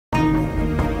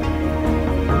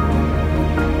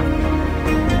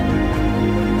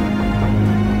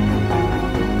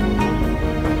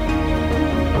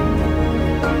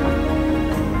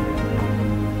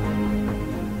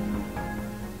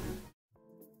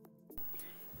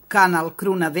Kanal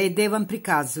Kruna VD vam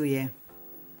prikazuje.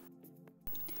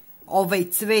 Ovaj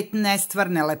cvet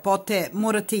nestvarne lepote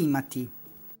morate imati.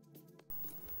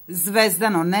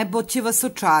 Zvezdano nebo će vas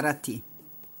očarati.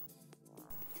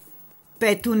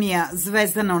 Petunija,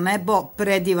 zvezdano nebo,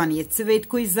 predivan je cvet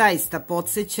koji zaista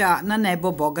podseća na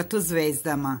nebo bogato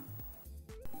zvezdama.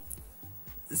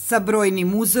 Sa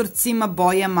brojnim uzorcima,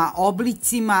 bojama,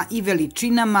 oblicima i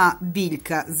veličinama,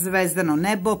 biljka zvezdano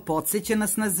nebo podseća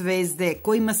nas na zvezde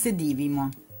kojima se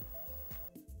divimo.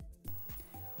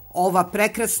 Ova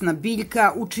prekrasna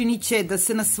biljka učinit će da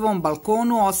se na svom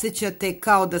balkonu osjećate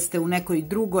kao da ste u nekoj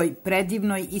drugoj,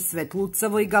 predivnoj i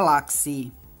svetlucavoj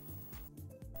galaksiji.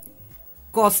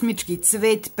 Kosmički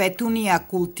cvet petunija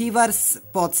cultivars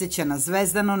podseća na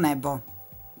zvezdano nebo.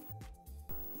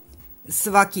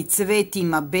 Svaki cvet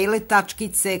ima bele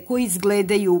tačkice koje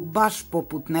izgledaju baš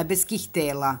poput nebeskih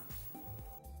tela.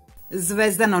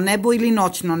 Zvezdano nebo ili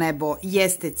noćno nebo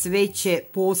jeste cveće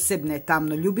posebne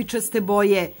tamnoljubičaste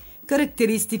boje,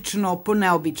 karakteristično po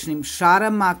neobičnim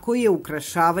šarama koje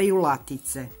ukrašavaju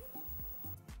latice.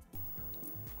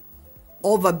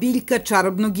 Ova biljka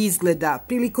čarobnog izgleda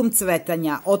prilikom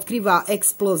cvetanja otkriva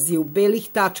eksploziju belih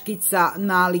tačkica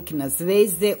nalik na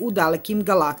zvezde u dalekim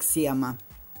galaksijama.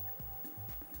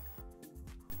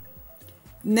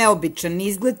 Neobičan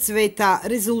izgled cveta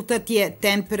rezultat je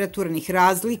temperaturnih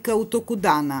razlika u toku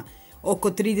dana, oko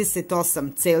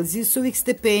 38 Celzijusovih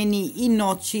stepeni i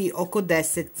noći oko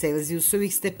 10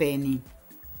 Celzijusovih stepeni.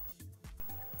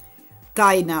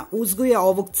 Tajna uzgoja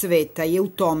ovog cveta je u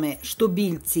tome što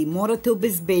biljci morate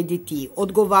obezbediti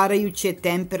odgovarajuće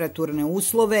temperaturne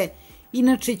uslove,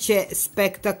 inače će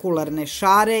spektakularne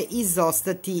šare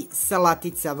izostati sa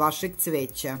latica vašeg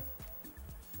cveća.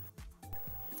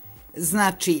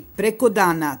 Znači, preko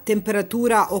dana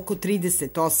temperatura oko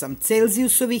 38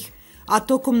 Celzijusovih, a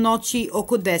tokom noći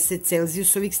oko 10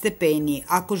 Celzijusovih stepeni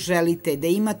ako želite da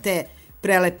imate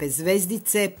prelepe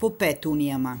zvezdice po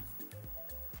petunijama.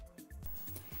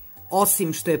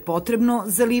 Osim što je potrebno,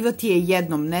 zalivati je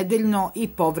jednom nedeljno i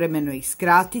povremeno ih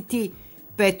skratiti.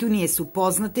 Petunije su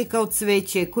poznate kao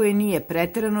cveće koje nije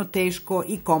preterano teško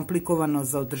i komplikovano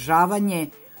za održavanje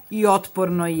i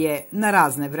otporno je na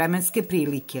razne vremenske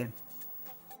prilike.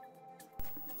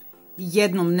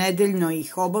 Jednom nedeljno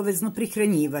ih obavezno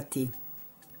prihranjivati.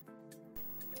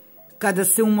 Kada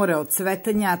se umore od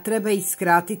cvetanja, treba ih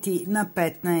skratiti na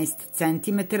 15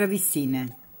 cm visine.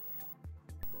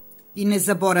 I ne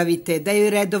zaboravite da joj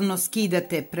redovno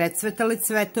skidate precvetale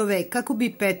cvetove kako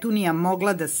bi petunija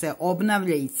mogla da se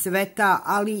obnavlja i cveta,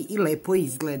 ali i lepo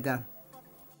izgleda.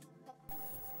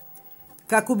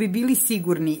 Kako bi bili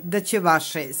sigurni da će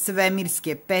vaše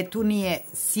svemirske petunije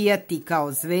sijati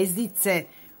kao zvezdice,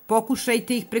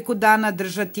 pokušajte ih preko dana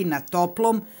držati na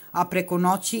toplom, a preko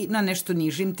noći na nešto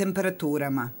nižim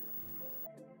temperaturama.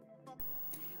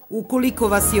 Ukoliko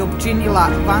vas je opčinila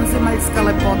vanzemaljska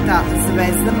lepota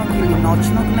zvezdanog ili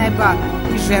noćnog neba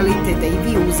i želite da i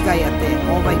vi uzgajate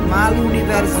ovaj mali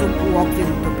univerzum u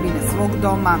okviru topline svog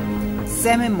doma,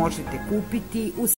 seme možete kupiti u